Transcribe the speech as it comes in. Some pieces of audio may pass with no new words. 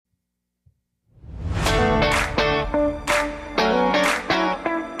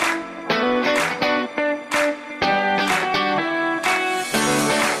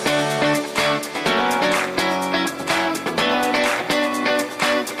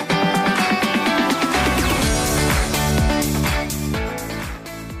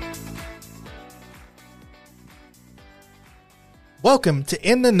Welcome to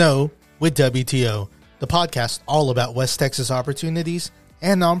In the Know with WTO, the podcast all about West Texas opportunities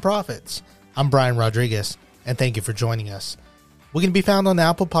and nonprofits. I'm Brian Rodriguez, and thank you for joining us. We can be found on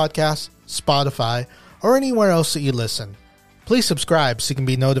Apple Podcasts, Spotify, or anywhere else that you listen. Please subscribe so you can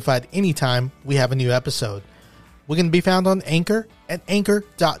be notified anytime we have a new episode. We can be found on Anchor at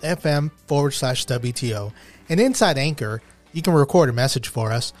anchor.fm/WTO. And inside Anchor, you can record a message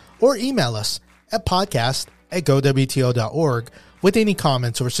for us or email us at podcast@gowto.org with any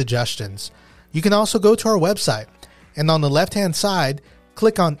comments or suggestions. You can also go to our website, and on the left-hand side,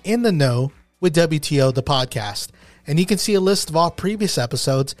 click on In the Know with WTO, the podcast, and you can see a list of all previous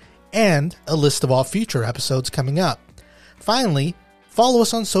episodes and a list of all future episodes coming up. Finally, follow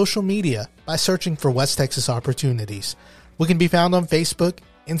us on social media by searching for West Texas Opportunities. We can be found on Facebook,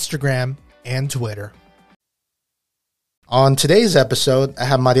 Instagram, and Twitter. On today's episode, I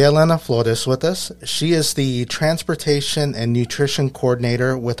have Maria Elena Flores with us. She is the Transportation and Nutrition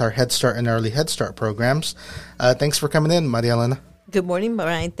Coordinator with our Head Start and Early Head Start programs. Thanks for coming in, Maria Elena. Good morning,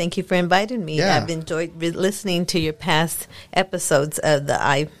 Brian. Thank you for inviting me. Yeah. I've enjoyed listening to your past episodes of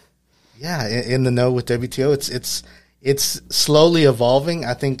the Yeah, in the Know with WTO. It's slowly evolving.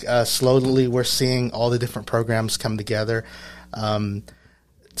 I think slowly we're seeing all the different programs come together.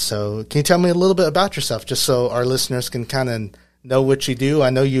 So can you tell me a little bit about yourself, just so our listeners can kind of know what you do? I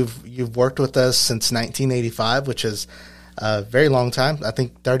know you've worked with us since 1985, which is a very long time. I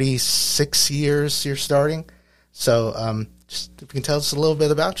think 36 years you're starting. So just if you can tell us a little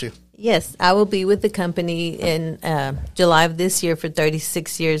bit about you. Yes, I will be with the company in July of this year for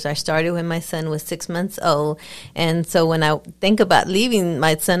 36 years. I started when my son was 6 months old. And so when I think about leaving,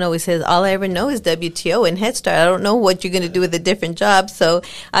 my son always says, all I ever know is WTO and Head Start. I don't know what you're going to do with a different job. So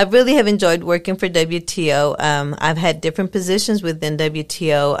I really have enjoyed working for WTO. I've had different positions within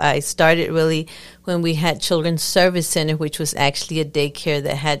WTO. I started really when we had Children's Service Center, which was actually a daycare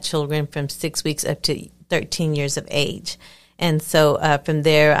that had children from 6 weeks up to 13 years of age. And so from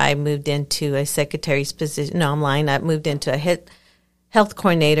there, I moved into a secretary's position. No, I'm lying. I moved into a health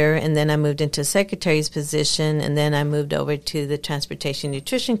coordinator, and then I moved into a secretary's position, and then I moved over to the transportation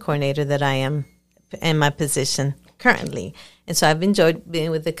nutrition coordinator that I am in my position currently. And so I've enjoyed being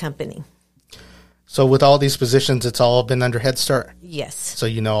with the company. So with all these positions, it's all been under Head Start? Yes. So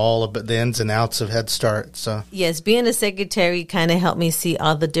you know all of the ins and outs of Head Start. So yes, being a secretary kind of helped me see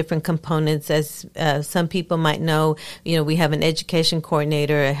all the different components. As some people might know, we have an education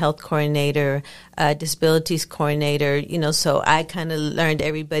coordinator, a health coordinator, a disabilities coordinator, so I kind of learned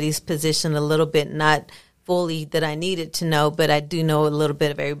everybody's position a little bit, not fully that I needed to know, but I do know a little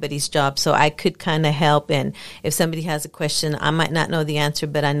bit of everybody's job, so I could kind of help. And if somebody has a question, I might not know the answer,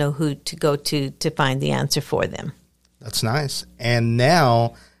 but I know who to go to find the answer for them. That's nice. And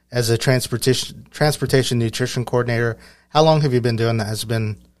now, as a transportation nutrition coordinator, how long have you been doing that? Has it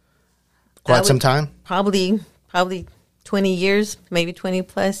been quite some time? Probably 20 years, maybe 20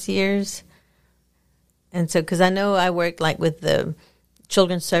 plus years. And so, because I know I worked like with the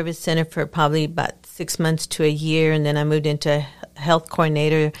Children's Service Center for probably about 6 months to a year, and then I moved into a health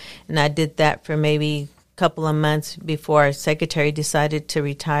coordinator, and I did that for maybe a couple of months before our secretary decided to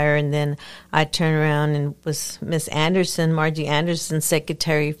retire, and then I turned around and was Miss Anderson, Margie Anderson's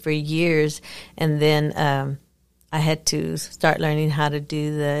secretary for years, and then I had to start learning how to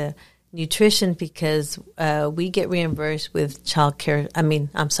do the nutrition because we get reimbursed with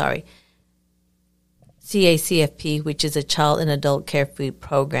CACFP, which is a child and adult care food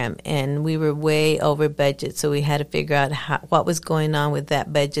program, and we were way over budget, so we had to figure out what was going on with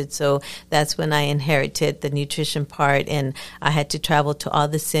that budget. So that's when I inherited the nutrition part, and I had to travel to all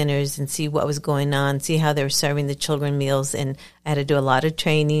the centers and see what was going on, see how they were serving the children meals, and I had to do a lot of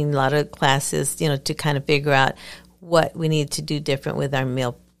training, a lot of classes, to kind of figure out what we needed to do different with our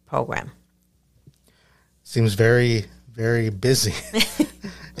meal program. Seems very, very busy.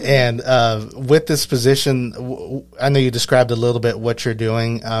 And with this position, I know you described a little bit what you're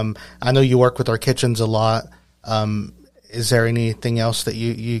doing. I know you work with our kitchens a lot. Is there anything else that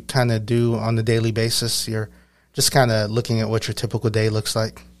you kind of do on a daily basis? You're just kind of looking at what your typical day looks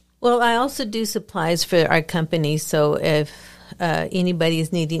like. Well, I also do supplies for our company. So if anybody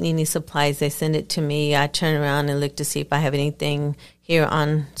is needing any supplies, they send it to me. I turn around and look to see if I have anything here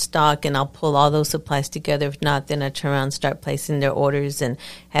on stock, and I'll pull all those supplies together. If not, then I turn around and start placing their orders and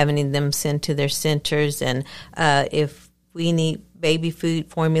having them sent to their centers. And if we need baby food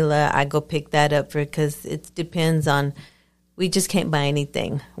formula, I go pick that up because it depends on, we just can't buy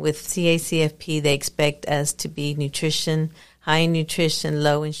anything. With CACFP, they expect us to be nutrition high in nutrition,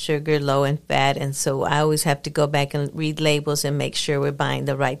 low in sugar, low in fat. And so I always have to go back and read labels and make sure we're buying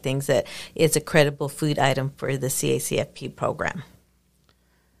the right things, that it's a credible food item for the CACFP program.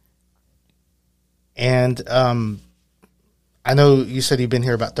 And I know you said you've been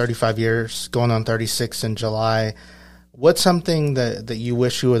here about 35 years, going on 36 in July. What's something that you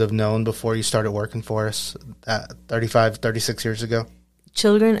wish you would have known before you started working for us 36 years ago?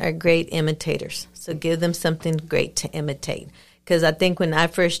 Children are great imitators, so give them something great to imitate. Because I think when I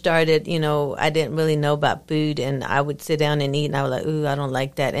first started, I didn't really know about food, and I would sit down and eat, and I was like, ooh, I don't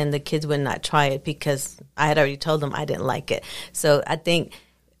like that. And the kids would not try it because I had already told them I didn't like it. So I think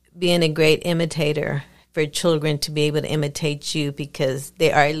being a great imitator for children to be able to imitate you, because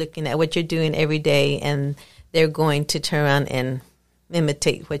they are looking at what you're doing every day, and they're going to turn around and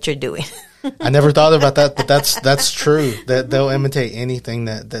imitate what you're doing. I never thought about that, but that's true. That they'll imitate anything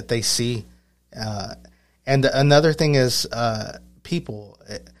that they see. And another thing is people.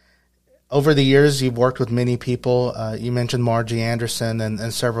 Over the years, you've worked with many people. You mentioned Margie Anderson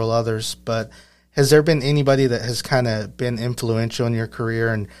and several others, but has there been anybody that has kind of been influential in your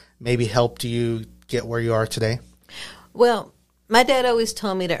career and maybe helped you get where you are today? Well, my dad always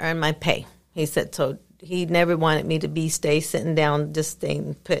told me to earn my pay. He said so. He never wanted me to stay sitting down, just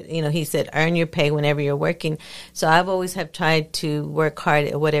staying put. He said, earn your pay whenever you're working. So I've always have tried to work hard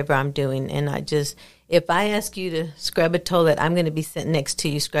at whatever I'm doing. And if I ask you to scrub a toilet, I'm going to be sitting next to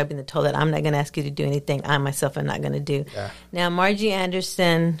you scrubbing the toilet. I'm not going to ask you to do anything I myself am not going to do. Yeah. Now, Margie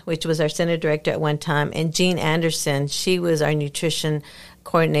Anderson, which was our center director at one time, and Jean Anderson, she was our nutrition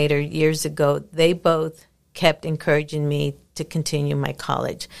coordinator years ago. They both kept encouraging me to continue my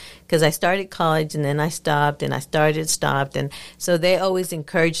college, because I started college and then I stopped, and I stopped. And so they always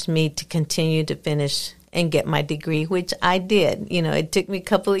encouraged me to continue to finish and get my degree, which I did. It took me a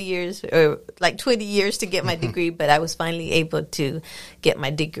couple of years, or like 20 years to get my degree, but I was finally able to get my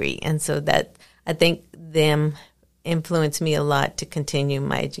degree. And so that, I think them influenced me a lot to continue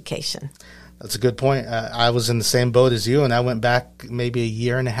my education. That's a good point. I was in the same boat as you, and I went back maybe a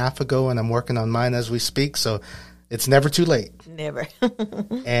year and a half ago, and I'm working on mine as we speak. So it's never too late. Never.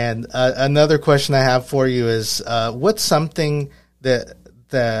 And another question I have for you is, what's something that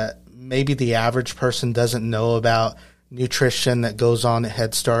maybe the average person doesn't know about nutrition that goes on at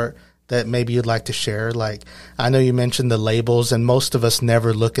Head Start that maybe you'd like to share? Like, I know you mentioned the labels, and most of us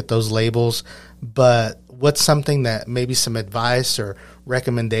never look at those labels, but what's something that maybe some advice or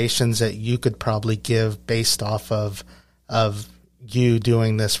recommendations that you could probably give based off of you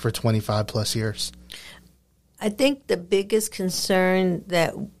doing this for 25 plus years? I think the biggest concern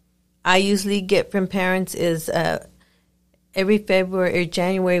that I usually get from parents is every February or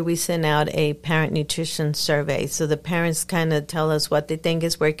January we send out a parent nutrition survey. So the parents kind of tell us what they think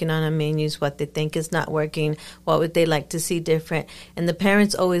is working on our menus, what they think is not working, what would they like to see different. And the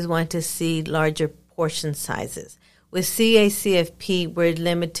parents always want to see larger portion sizes. With CACFP, we're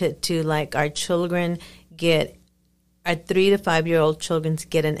limited to, like, our 3 to 5 year old children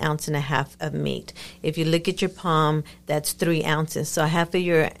get 1.5 ounces of meat. If you look at your palm, that's 3 ounces. So half of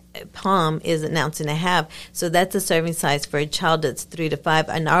your palm is 1.5 ounces. So that's a serving size for a child that's 3 to 5.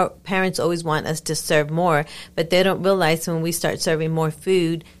 And our parents always want us to serve more, but they don't realize when we start serving more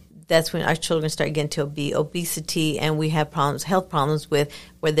food, that's when our children start getting to obesity, and we have health problems with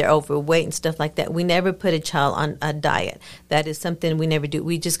where they're overweight and stuff like that. We never put a child on a diet. That is something we never do.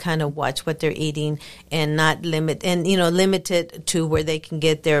 We just kind of watch what they're eating and not limit it to where they can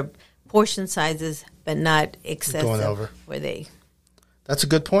get their portion sizes, but not excessive. Going over. Where That's a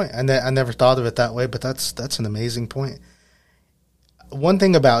good point. I never thought of it that way, but that's an amazing point. One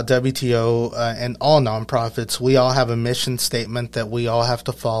thing about WTO and all nonprofits, we all have a mission statement that we all have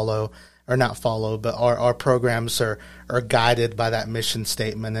to follow, or not follow, but our programs are guided by that mission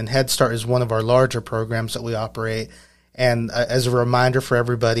statement. And Head Start is one of our larger programs that we operate. And as a reminder for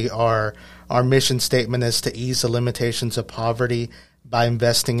everybody, our mission statement is to ease the limitations of poverty by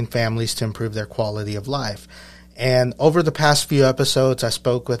investing in families to improve their quality of life. And over the past few episodes, I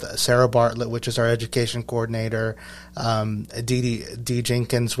spoke with Sarah Bartlett, which is our education coordinator, Dee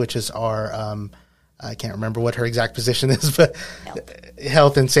Jenkins, which is our, I can't remember what her exact position is, but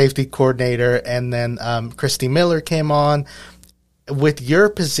health and safety coordinator. And then Christy Miller came on. With your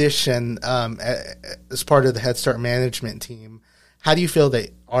position as part of the Head Start management team, how do you feel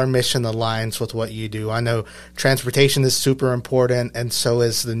that our mission aligns with what you do? I know transportation is super important, and so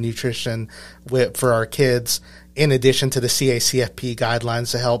is the nutrition for our kids, in addition to the CACFP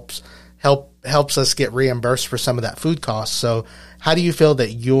guidelines that helps us get reimbursed for some of that food cost. So how do you feel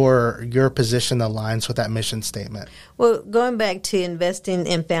that your position aligns with that mission statement? Well, going back to investing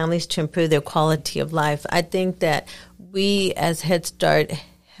in families to improve their quality of life, I think that we as Head Start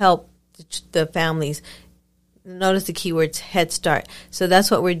help the families. Notice the keywords Head Start. So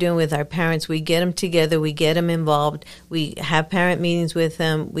that's what we're doing with our parents. We get them together. We get them involved. We have parent meetings with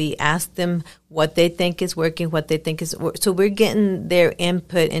them. We ask them what they think is working, what they think is so we're getting their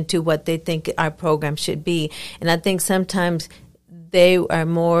input into what they think our program should be. And I think sometimes they are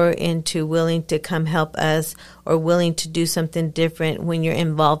more into willing to come help us or willing to do something different when you're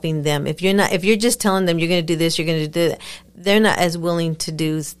involving them. If you're just telling them you're going to do this, you're going to do that, they're not as willing to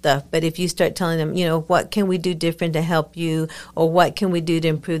do stuff. But if you start telling them, what can we do different to help you, or what can we do to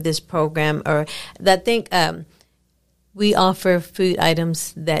improve this program, or I think we offer food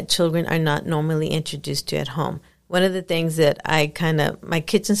items that children are not normally introduced to at home. One of the things that my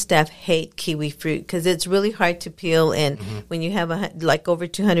kitchen staff hate kiwi fruit because it's really hard to peel. And when you have over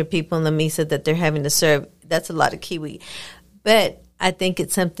 200 people in the mesa that they're having to serve, that's a lot of kiwi. But I think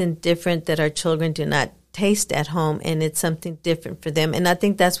it's something different that our children do not taste at home, and it's something different for them. And I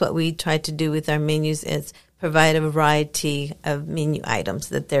think that's what we try to do with our menus is provide a variety of menu items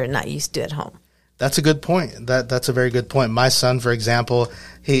that they're not used to at home. That's a good point. That's a very good point. My son, for example,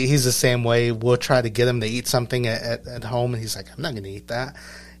 he's the same way. We'll try to get him to eat something at home, and he's like, I'm not going to eat that.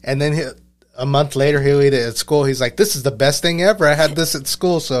 And then a month later, he'll eat it at school. He's like, this is the best thing ever. I had this at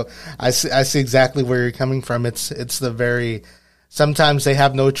school. So I see exactly where you're coming from. It's sometimes they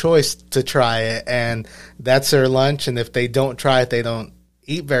have no choice to try it, and that's their lunch. And if they don't try it, they don't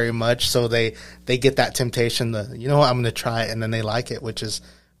eat very much. So they get that temptation to, I'm going to try it, and then they like it, which is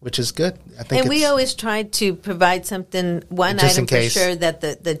good. I think. And we always try to provide one item for sure that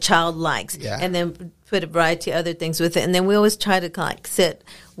the child likes, and then put a variety of other things with it. And then we always try to sit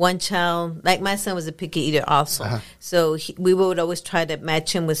one child, like my son was a picky eater also. So we would always try to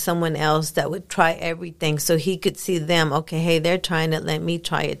match him with someone else that would try everything so he could see them, okay, hey, they're trying it, let me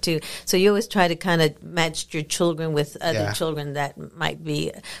try it too. So you always try to kind of match your children with other children that might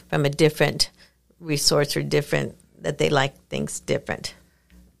be from a different resource or different, that they like things different.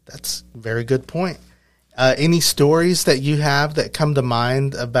 That's a very good point. Any stories that you have that come to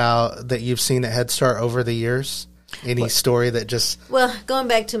mind about that you've seen at Head Start over the years? Any story that just... Well, going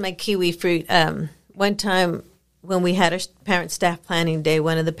back to my kiwi fruit, one time when we had our parent staff planning day,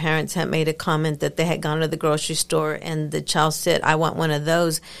 one of the parents had made a comment that they had gone to the grocery store and the child said, I want one of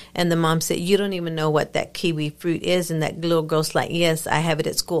those. And the mom said, you don't even know what that kiwi fruit is. And that little girl's like, yes, I have it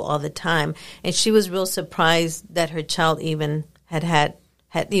at school all the time. And she was real surprised that her child even had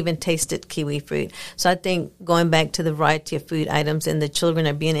even tasted kiwi fruit. So I think going back to the variety of food items, and the children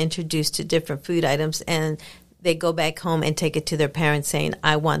are being introduced to different food items, and they go back home and take it to their parents saying,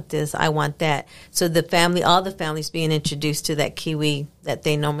 I want this, I want that. So all the families being introduced to that kiwi that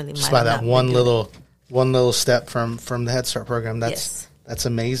they normally just might by not that one little step from the Head Start program. That's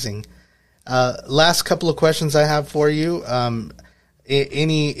amazing. Last couple of questions I have for you.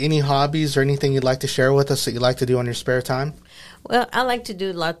 Any hobbies or anything you'd like to share with us that you like to do on your spare time? Well, I like to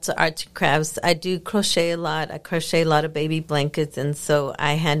do lots of arts and crafts. I do crochet a lot. I crochet a lot of baby blankets, and so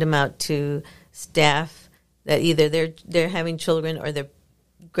I hand them out to staff that either they're having children or their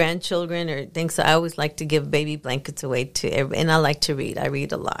grandchildren or things. So I always like to give baby blankets away to everybody, and I like to read. I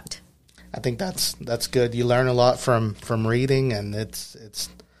read a lot. I think that's good. You learn a lot from reading, and it's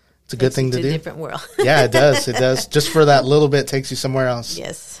a good thing to do. It's a different world. Yeah, it does. It does. Just for that little bit, takes you somewhere else.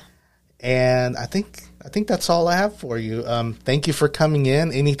 Yes. And I think that's all I have for you. Thank you for coming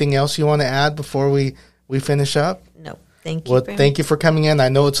in. Anything else you want to add before we finish up? No. Thank you. Well, thank you for coming in. I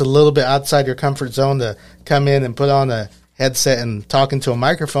know it's a little bit outside your comfort zone to come in and put on a headset and talk into a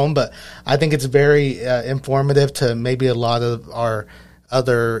microphone, but I think it's very informative to maybe a lot of our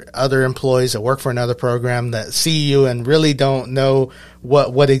other employees that work for another program that see you and really don't know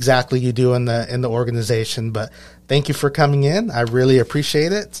what exactly you do in the organization. But thank you for coming in. I really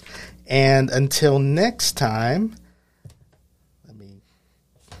appreciate it. And until next time,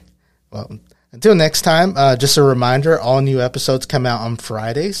 just a reminder, all new episodes come out on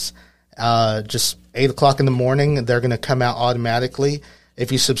Fridays, just 8 o'clock in the morning. They're going to come out automatically.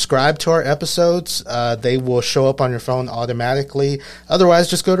 If you subscribe to our episodes, they will show up on your phone automatically. Otherwise,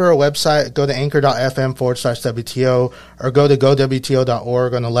 just go to our website, go to anchor.fm/WTO, or go to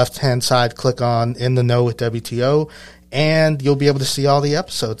gowto.org. On the left-hand side, click on In the Know with WTO, and you'll be able to see all the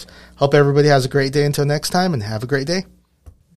episodes. Hope everybody has a great day until next time, and have a great day.